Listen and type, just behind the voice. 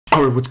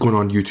Alright, what's going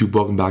on YouTube?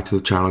 Welcome back to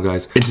the channel,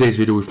 guys. In today's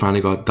video, we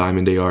finally got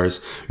diamond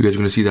ARs. You guys are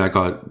going to see that I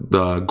got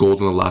the gold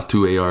in the last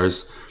two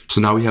ARs.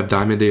 So now we have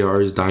diamond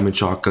ARs, diamond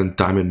shotgun,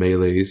 diamond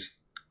melees.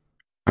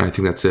 And I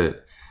think that's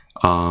it.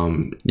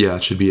 Yeah,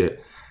 that should be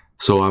it.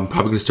 So I'm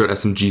probably going to start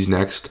SMGs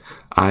next.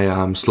 I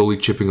am slowly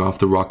chipping off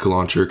the rocket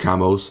launcher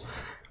camos.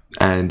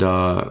 And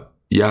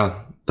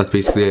yeah, that's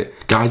basically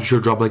it. Guys, be sure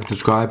to drop a like and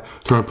subscribe,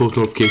 turn on post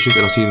notifications,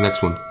 and I'll see you in the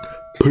next one.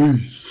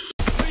 Peace.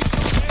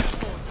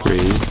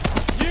 Ready?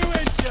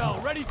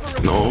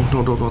 No,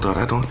 don't,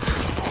 I don't.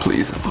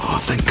 Please. Oh,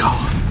 thank God.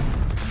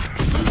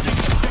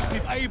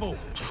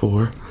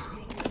 4.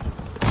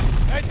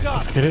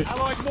 Get it?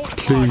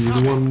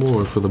 Please, one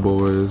more for the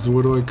boys.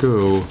 Where do I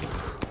go?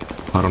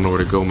 I don't know where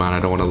to go, man.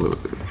 I don't want to lose.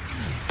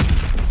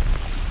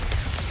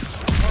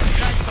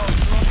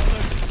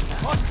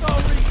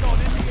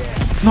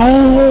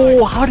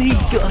 No! How did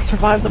he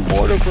survive the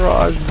mortar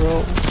barrage,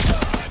 bro?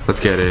 Let's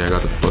get it. I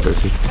got the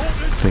bloodthirsty.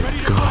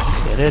 Thank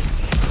God. Get it?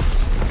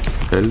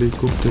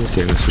 Helicopter.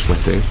 Okay, let's switch my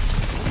thing.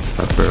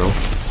 That barrel.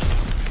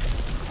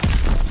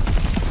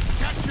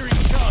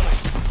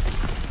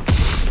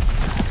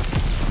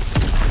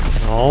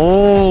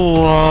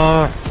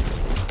 Oh!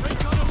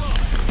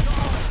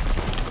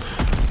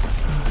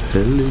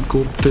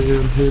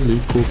 Helicopter.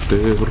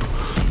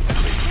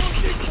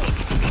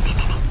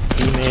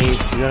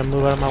 Teammates, you gotta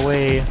move out of my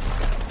way.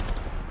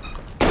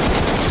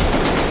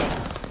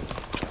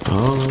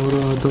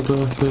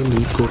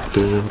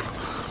 Helicopter.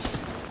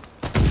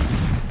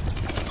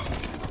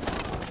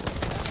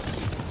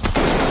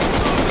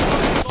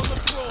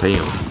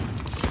 Damn.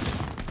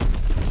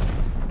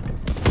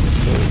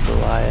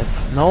 Goliath.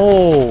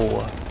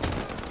 No!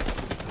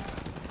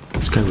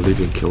 This guy really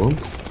didn't kill him?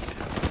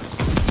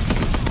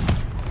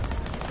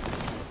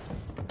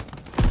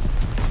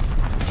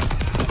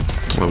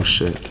 Oh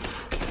shit.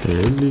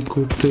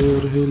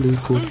 Helicopter.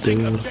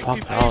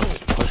 Fuck out.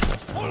 Push us.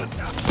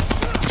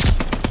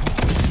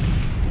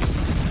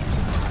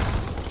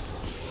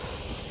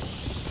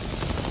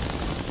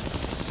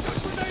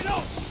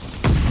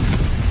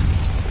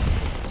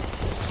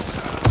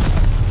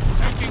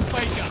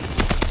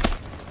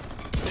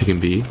 Taking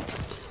B.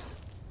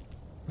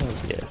 Oh,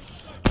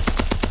 yes.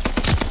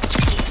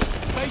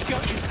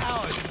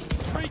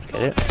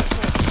 Get it?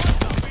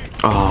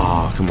 Ah,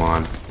 oh, come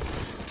on.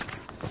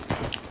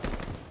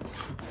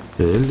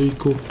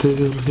 Helicopter.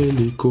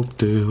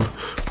 Helicopter.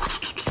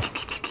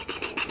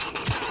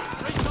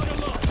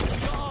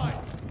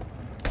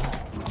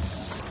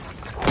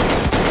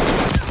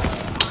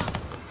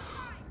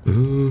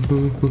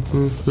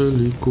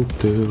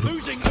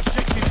 Losing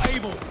objective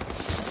able.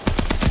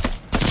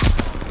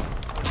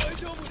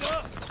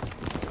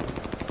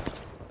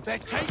 They're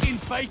taking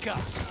Baker.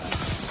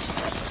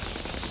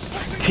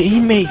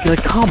 Teammate,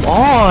 like, come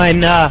on!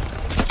 New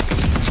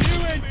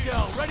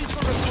intel, ready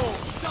for report.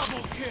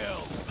 Double kill.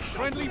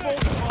 Friendly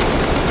mortar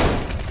fire.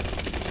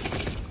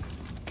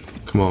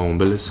 Come on,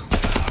 Billis.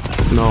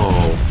 No.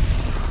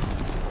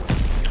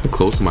 How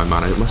close am I,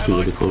 man? It must be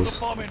really close.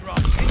 Bombing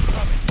run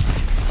incoming.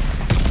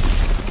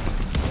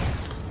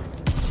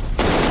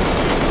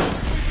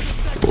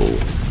 Whoa.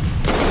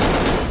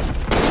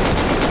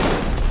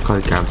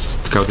 God damn,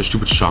 the guy with the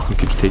stupid shotgun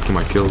keeps taking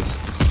my kills.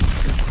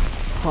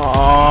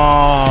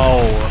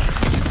 Oh!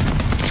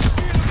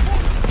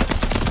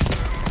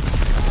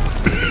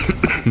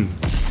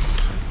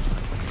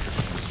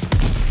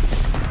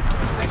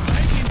 They're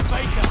taking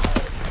Baker.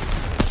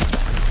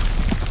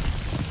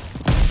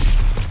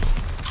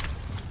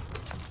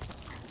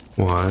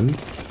 One.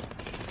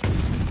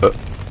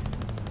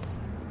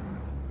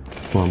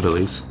 Come on,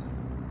 Billies.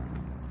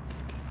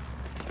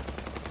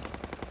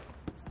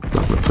 Not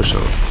gonna push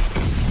out.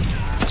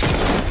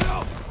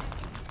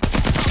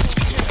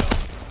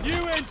 New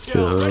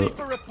intel, ready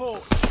for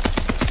report.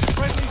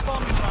 Friendly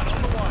bombing run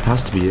on the way.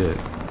 Has to be it.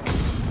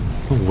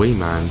 No way,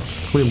 man.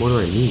 How many more do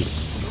I need?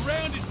 The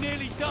round is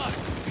nearly done.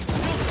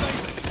 Still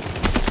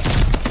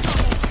safe.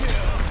 Double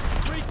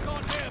kill.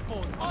 Recon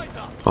airborne. Eyes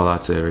up. Oh,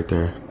 that's it right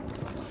there.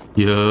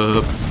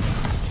 Yup.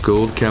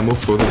 Gold camo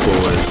for the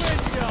boys.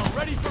 Intel,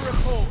 ready for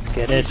report.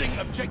 Get it? Losing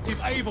objective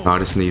able. Now I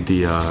just need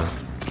the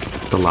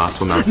last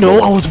one. That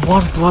No, I was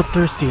one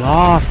bloodthirsty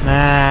off,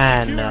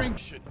 man! Securing-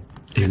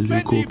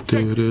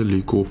 Helicopter.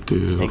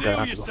 They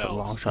got out the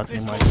long shots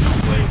in my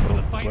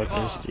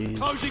bloodthirsty.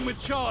 Closing with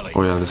Charlie.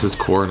 Oh yeah, this is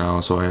core now,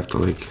 so I have to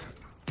like.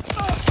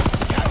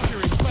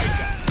 Capturing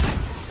Baker.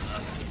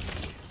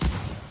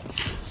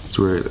 It's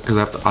weird because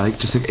I like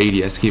just like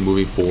ADS keep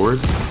moving forward.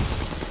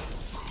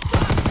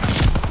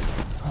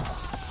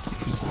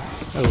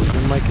 Oh,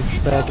 your mic is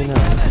spazzing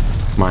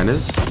out. Mine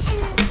is.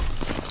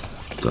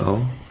 The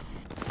hell?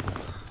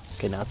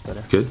 Okay, now it's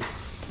better. Good.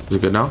 Is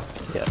it good now?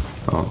 Yeah.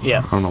 Oh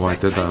Yeah. I don't know why I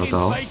did that. What the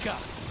hell? Baker.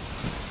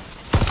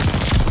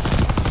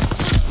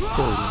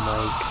 Good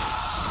mic.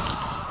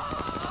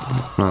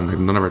 Man, like,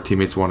 none of our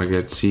teammates want to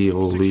get C.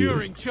 Holy.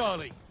 Securing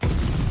Charlie.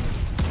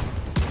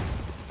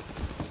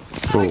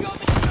 Whoa.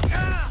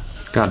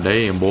 God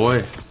damn,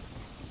 boy.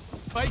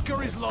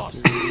 Baker is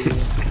lost.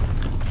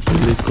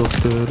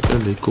 Helicopter.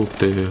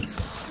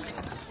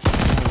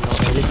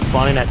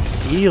 spawning at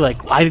C? Like,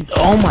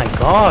 oh my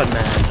god,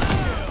 man.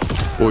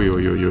 Oi,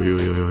 oi, oi, oi,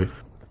 oi, oi.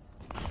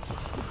 I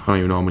don't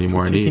even know how many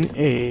more I need.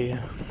 Taking A.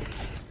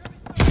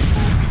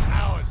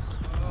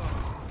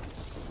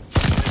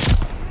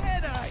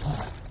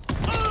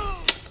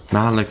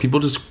 Man, like, people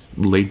just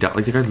laid down.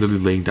 Like, the guy's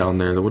literally laying down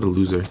there. What a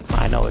loser.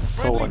 I know, it's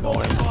so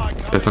annoying.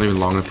 It's not even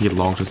long enough to get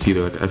long shots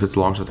either. Like, if it's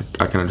long shots,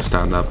 I can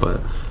understand that,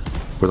 but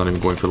we're not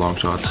even going for long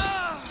shots.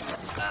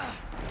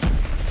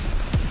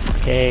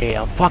 Okay,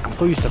 fuck, I'm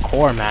so used to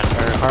core, man.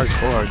 Or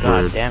hardcore,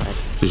 god Weird. damn it.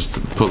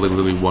 Just put like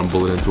literally one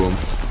bullet into him.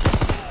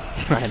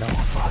 I know,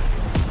 fuck.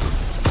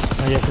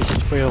 I guess I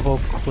just spray a whole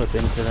clip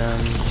into them.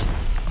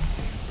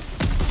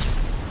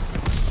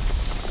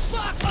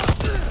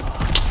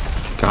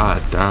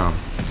 God damn.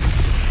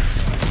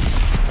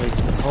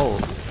 Place the hole.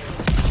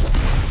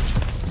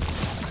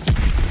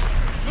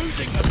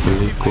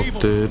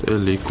 Helicopter,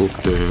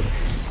 helicopter.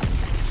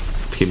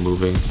 Keep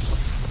moving.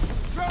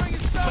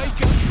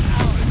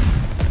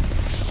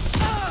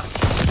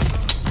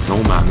 No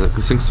man,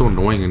 this thing's so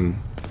annoying, and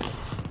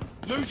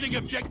I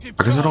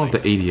guess I don't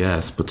have the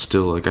ADS, but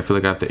still, like, I feel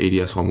like I have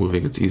the ADS while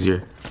moving. It's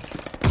easier.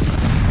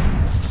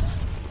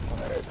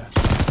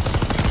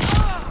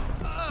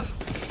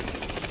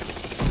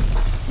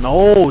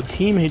 No,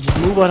 teammate, just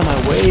move out of my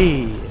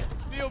way.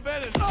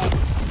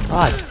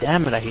 God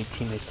damn it, I hate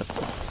teammates.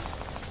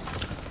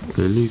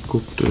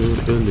 Helicopter,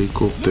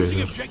 helicopter.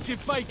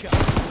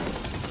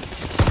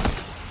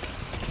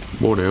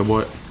 Boy there,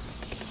 boy.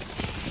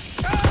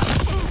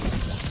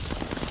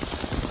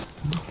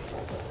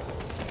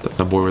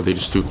 That boy where they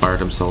just fired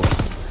himself.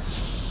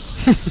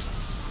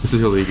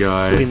 Silly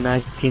guy.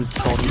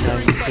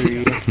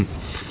 1993.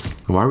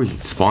 Why are we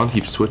spawns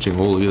keep switching?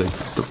 Holy, like,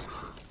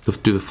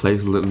 do the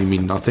flags literally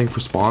mean nothing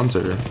for spawns,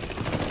 or?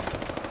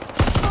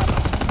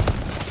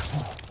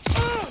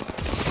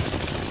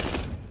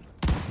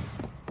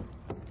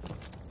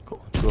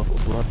 Two of them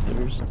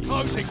bloodthirsty.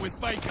 Closing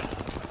with Baker.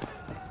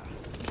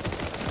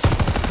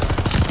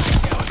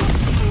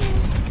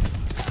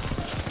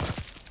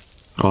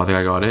 Oh, I think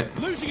I got it.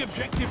 Losing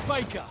objective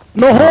Baker.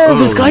 No,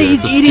 this guy yeah,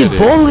 is eating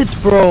bullets,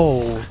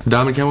 bro.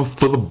 Diamond camo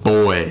for the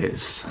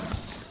boys.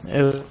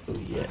 Oh,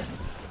 yes.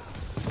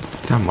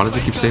 Damn, why does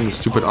it keep saying the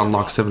stupid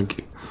unlock 7?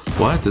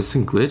 What? Does this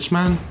thing glitch,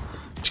 man?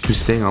 It keeps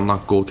saying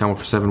unlock gold camo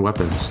for 7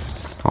 weapons.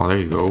 Oh, there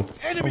you go.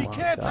 Enemy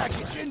care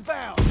package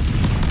inbound.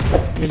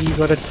 Maybe you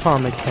got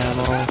atomic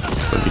camo.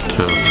 That'd be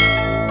tough.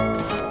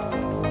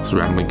 Let's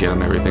randomly get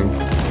on everything.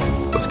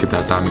 Let's get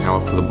that diamond camo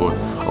for the boy.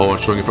 Oh,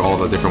 it's showing it for all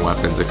the different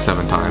weapons, like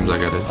 7 times. I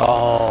get it.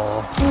 Oh.